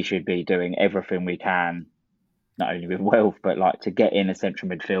 Like we should be doing everything we can, not only with Wilf, but like to get in a central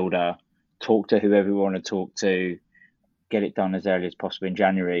midfielder, talk to whoever we want to talk to. Get it done as early as possible in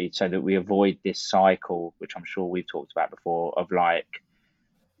January so that we avoid this cycle, which I'm sure we've talked about before, of like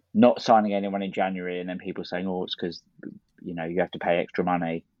not signing anyone in January and then people saying, oh, it's because, you have to pay extra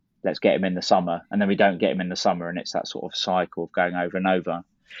money. Let's get him in the summer. And then we don't get him in the summer. And it's that sort of cycle of going over and over.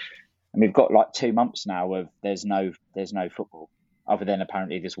 And we've got like 2 months now of there's no football other than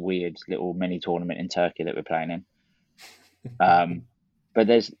apparently this weird little mini tournament in Turkey that we're playing in. But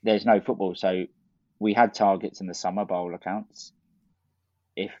there's no football. So we had targets in the summer by all accounts.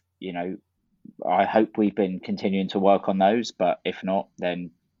 If, I hope we've been continuing to work on those, but if not, then,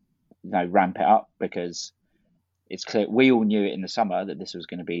 ramp it up because it's clear. We all knew it in the summer that this was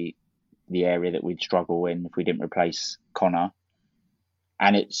going to be the area that we'd struggle in if we didn't replace Connor.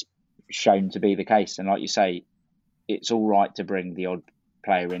 And it's shown to be the case. And like you say, it's all right to bring the odd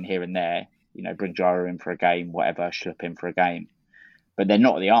player in here and there, bring Jara in for a game, whatever, Schlupp in for a game. But they're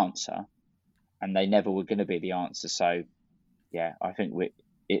not the answer. And they never were going to be the answer. So, yeah, I think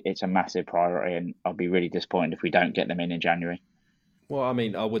it's a massive priority, and I'll be really disappointed if we don't get them in January. Well, I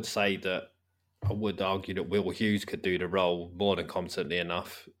mean, I would say that I would argue that Will Hughes could do the role more than competently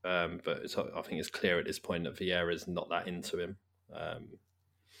enough, but I think it's clear at this point that Vieira's not that into him.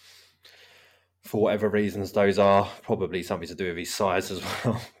 For whatever reasons those are, probably something to do with his size as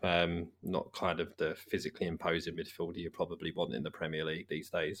well. Not kind of the physically imposing midfielder you probably want in the Premier League these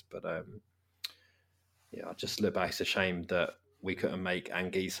days. But yeah, I just look back. It's a shame that we couldn't make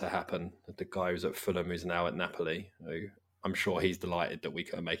Anguissa happen. The guy who's at Fulham, who's now at Napoli, who I'm sure he's delighted that we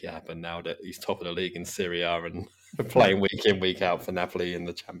couldn't make it happen now that he's top of the league in Serie A and playing week in, week out for Napoli in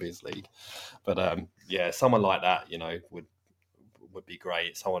the Champions League. But yeah, someone like that, would be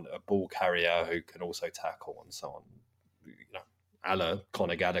great. Someone, a ball carrier who can also tackle and so on. A la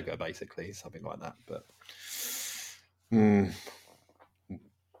Conor Gallagher, basically, something like that. But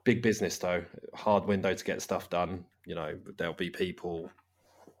big business, though. Hard window to get stuff done. There'll be people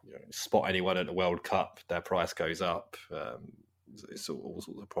spot anyone at the World Cup, their price goes up. It's all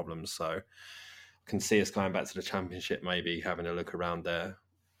sorts of problems. So I can see us going back to the Championship, maybe having a look around there.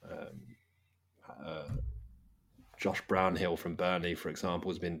 Josh Brownhill from Burnley, for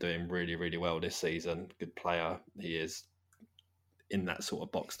example, has been doing really, really well this season. Good player. He is in that sort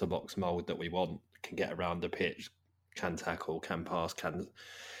of box-to-box mould that we want. Can get around the pitch, can tackle, can pass, can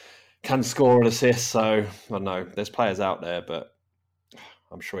score an assist. So, I don't know. There's players out there, but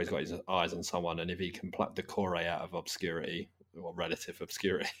I'm sure he's got his eyes on someone. And if he can pluck Decore out of obscurity, or relative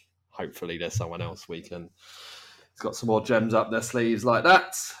obscurity, hopefully there's someone else he's got some more gems up their sleeves like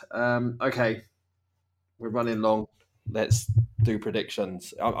that. Okay. We're running long. Let's do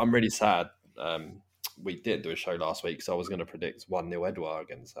predictions. I'm really sad. We didn't do a show last week, so I was going to predict 1-0 Edouard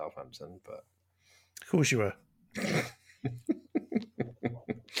against Southampton. But Of course you were.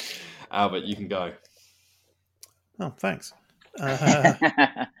 Albert, you can go. Oh, thanks.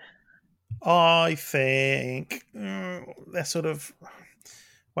 I think they're sort of...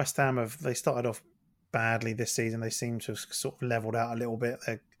 West Ham they started off badly this season. They seem to have sort of levelled out a little bit.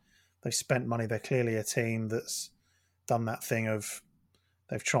 They've spent money. They're clearly a team that's done that thing of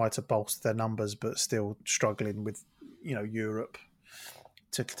they've tried to bolster their numbers, but still struggling with, Europe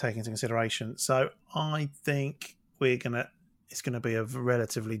to take into consideration. So I think it's gonna be a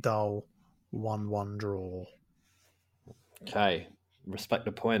relatively dull 1-1 draw. Okay, respect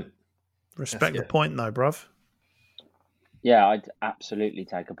the point. Respect the point, though, bruv. Yeah, I'd absolutely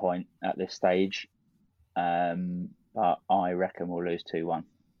take a point at this stage, but I reckon we'll lose 2-1.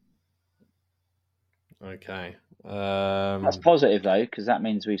 Okay. That's positive, though, because that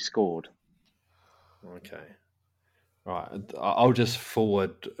means we've scored. Okay. Right. I'll just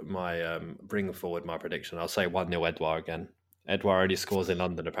bring forward my prediction. I'll say 1-0 Edouard again. Edouard only scores in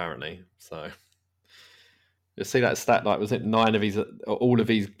London, apparently. So you see that stat? Like, was it all of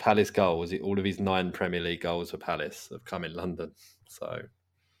his Palace goals? All of his 9 Premier League goals for Palace have come in London. So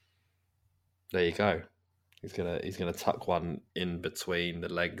there you go. He's gonna tuck one in between the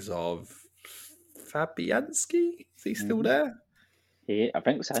legs of Fabianski. Is he still there? I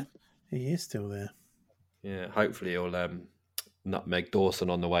think so. He is still there. Yeah, hopefully he'll nutmeg Dawson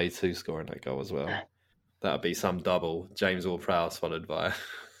on the way to scoring that goal as well. That'll be some double. James Ward-Prowse followed by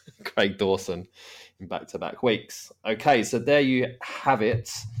Craig Dawson in back-to-back weeks. Okay, so there you have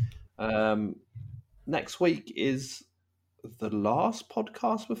it. Next week is the last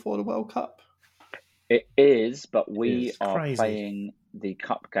podcast before the World Cup. It is, but we It's are crazy. playing the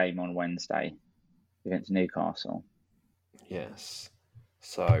cup game on Wednesday against Newcastle. Yes.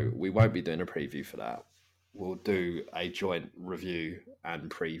 So we won't be doing a preview for that. We'll do a joint review and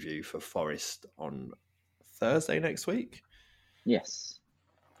preview for Forest on Thursday next week. Yes.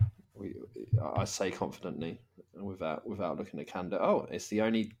 I say confidently, without looking at calendar. Oh, it's the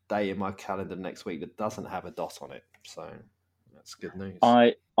only day in my calendar next week that doesn't have a dot on it. So that's good news.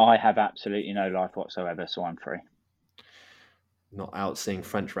 I have absolutely no life whatsoever, so I'm free. Not out seeing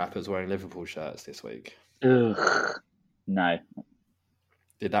French rappers wearing Liverpool shirts this week. Ugh. No.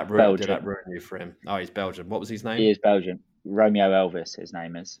 Did that ruin Belgium. you for him? Oh, he's Belgian. What was his name? He is Belgian. Romeo Elvis, his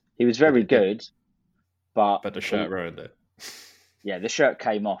name is. He was very good, but the shirt ruined it. Yeah, the shirt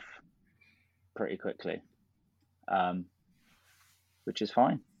came off pretty quickly, which is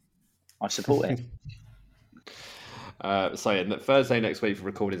fine. I support it. So yeah, Thursday next week for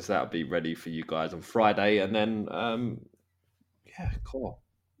recording, so that'll be ready for you guys on Friday, and then yeah, cool.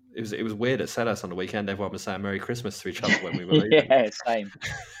 It was weird at Selhurst on the weekend. Everyone was saying Merry Christmas to each other when we were leaving. Yeah, same.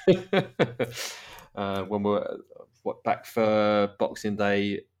 When we're back for Boxing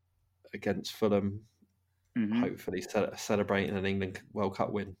Day against Fulham, hopefully celebrating an England World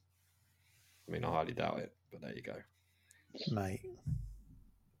Cup win. I mean, I highly doubt it, but there you go. Mate.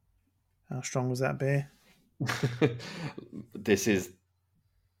 How strong was that beer? This is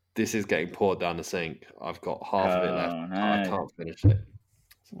This is getting poured down the sink. I've got half of it left. No. I can't finish it.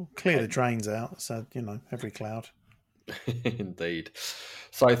 We'll clear the drains out, so, every cloud. Indeed.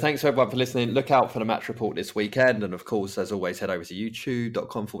 So thanks everyone for listening. Look out for the match report this weekend. And of course, as always, head over to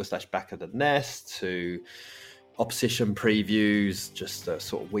youtube.com/back of the nest to opposition previews, just a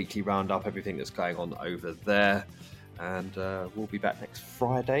sort of weekly roundup, everything that's going on over there. And we'll be back next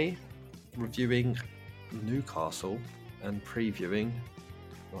Friday reviewing Newcastle and previewing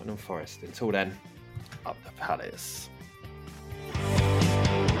Nottingham Forest. Until then, up the Palace.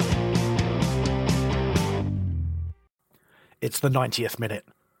 It's the 90th minute.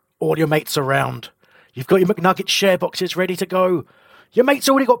 All your mates around. You've got your McNugget share boxes ready to go. Your mate's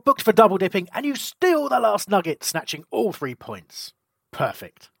already got booked for double dipping, and you steal the last nugget, snatching all 3 points.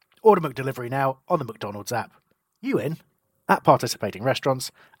 Perfect. Order McDelivery now on the McDonald's app. You in? At participating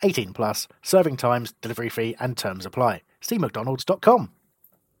restaurants, 18 plus, serving times, delivery fee, and terms apply. See mcdonalds.com.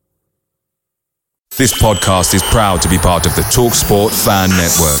 This podcast is proud to be part of the TalkSport Fan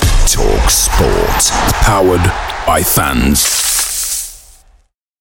Network. TalkSport. Powered by fans.